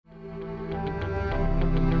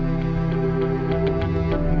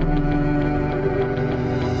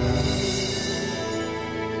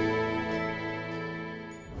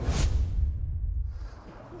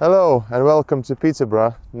Hello and welcome to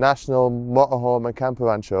Peterborough National Motorhome and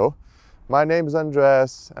Campervan Show. My name is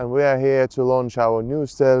Andres and we are here to launch our new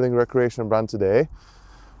Sterling recreation brand today.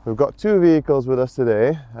 We've got two vehicles with us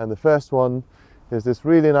today, and the first one is this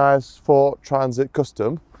really nice Ford Transit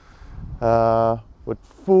Custom with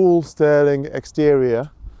full Sterling exterior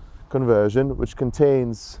conversion, which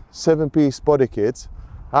contains 7-piece body kit,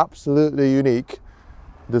 absolutely unique,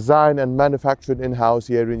 designed and manufactured in-house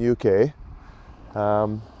here in UK.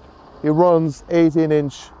 It runs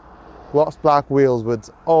 18-inch gloss black wheels with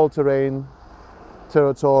all-terrain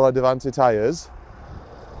Territora Davanti tyres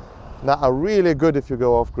that are really good if you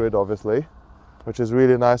go off-grid, obviously, which is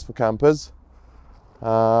really nice for campers.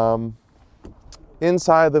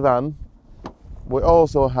 Inside the van we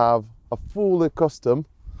also have a fully custom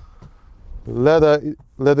leather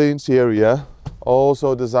interior,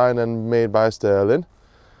 also designed and made by Sterling.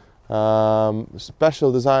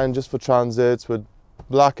 Special design just for transits with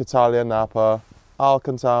black Italian Napa,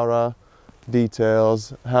 Alcantara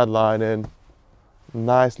details, headlining,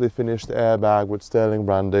 nicely finished airbag with Sterling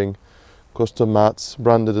branding, custom mats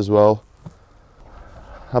branded as well.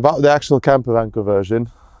 About the actual campervan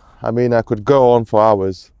conversion, I mean, I could go on for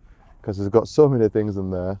hours because it's got so many things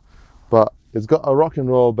in there, but it's got a rock and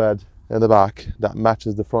roll bed in the back that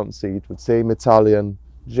matches the front seat with same Italian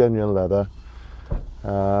genuine leather.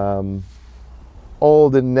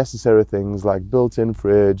 All the necessary things like built-in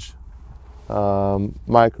fridge,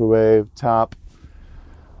 microwave, tap,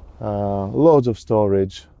 loads of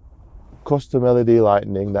storage, custom LED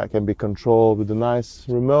lighting that can be controlled with a nice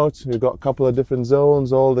remote. You've got a couple of different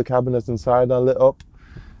zones, all the cabinets inside are lit up,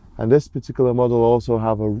 and this particular model also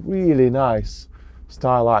have a really nice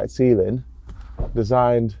starlight ceiling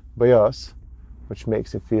designed by us, which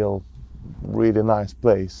makes it feel really nice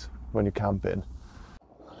place when you're camping.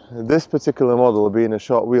 This particular model, being a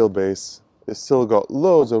short wheelbase, it's still got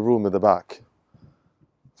loads of room at the back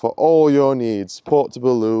for all your needs,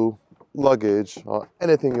 portable loo, luggage, or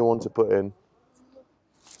anything you want to put in.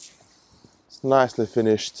 It's nicely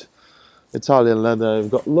finished Italian leather.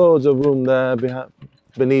 You've got loads of room there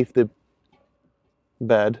beneath the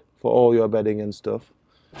bed for all your bedding and stuff,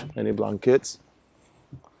 any blankets.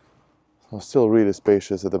 It's still really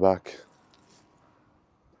spacious at the back.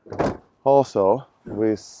 Also,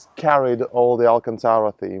 we carried all the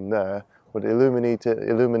Alcantara theme there with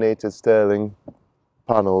illuminated Sterling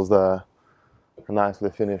panels there,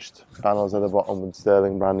 nicely finished panels at the bottom with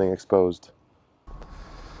Sterling branding exposed.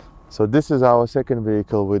 So this is our second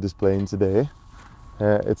vehicle we're displaying today.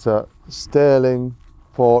 It's a Sterling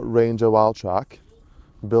Ford Ranger Wildtrak,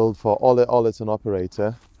 built for Ole Ollerton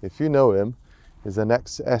operator. If you know him, he's an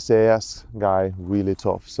ex-SAS guy, really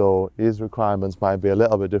tough, so his requirements might be a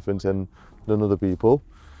little bit different than other people.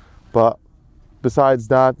 But besides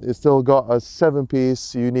that, it's still got a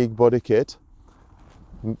 7-piece unique body kit,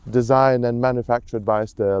 designed and manufactured by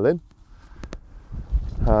Sterling.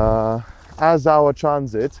 As our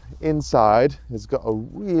Transit, inside it's got a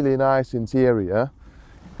really nice interior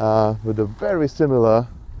with a very similar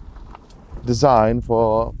design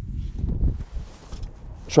for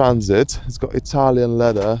Transit. It's got Italian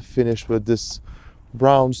leather finished with this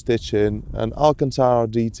brown stitching and Alcantara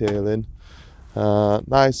detailing,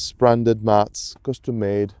 nice branded mats, custom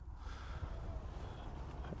made,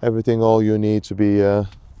 everything all you need to be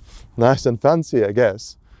nice and fancy, I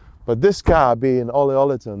guess. But this car, being Ole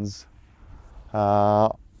Ollerton's,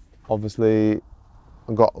 obviously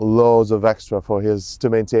got loads of extra for to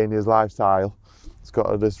maintain his lifestyle. It's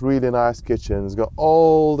got this really nice kitchen. It's got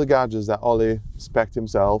all the gadgets that Ollie spec'd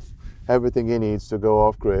himself, everything he needs to go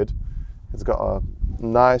off grid. It's got a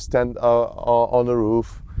nice tent on the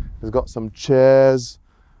roof. It's got some chairs,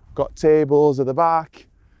 got tables at the back.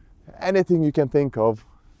 Anything you can think of,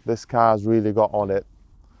 this car's really got on it.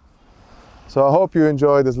 So I hope you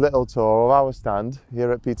enjoyed this little tour of our stand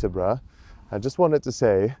here at Peterborough. I just wanted to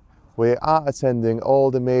say we are attending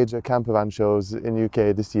all the major campervan shows in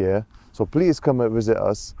UK this year, so please come and visit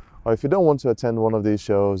us. Or if you don't want to attend one of these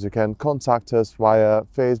shows, you can contact us via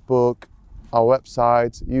Facebook, our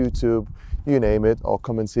website, YouTube, you name it, or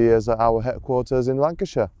come and see us at our headquarters in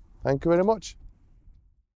Lancashire. Thank you very much.